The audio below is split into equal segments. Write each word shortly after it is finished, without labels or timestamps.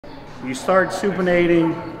You start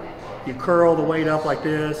supinating, you curl the weight up like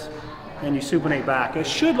this, and you supinate back. It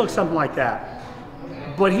should look something like that.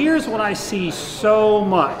 But here's what I see so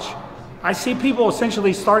much. I see people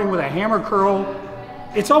essentially starting with a hammer curl.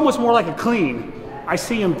 It's almost more like a clean. I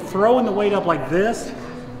see them throwing the weight up like this,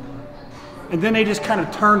 and then they just kind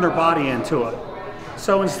of turn their body into it.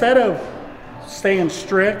 So instead of staying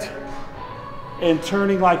strict and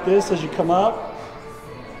turning like this as you come up,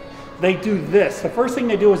 they do this. The first thing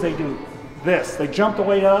they do is they do this. They jump the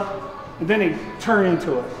weight up, and then they turn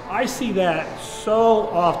into it. I see that so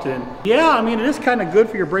often. Yeah, I mean, it is kind of good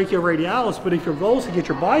for your brachioradialis, but if your goal is to get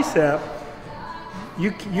your bicep,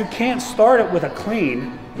 you can't start it with a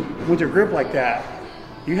clean with your grip like that.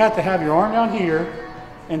 You have to have your arm down here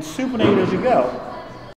and supinate as you go.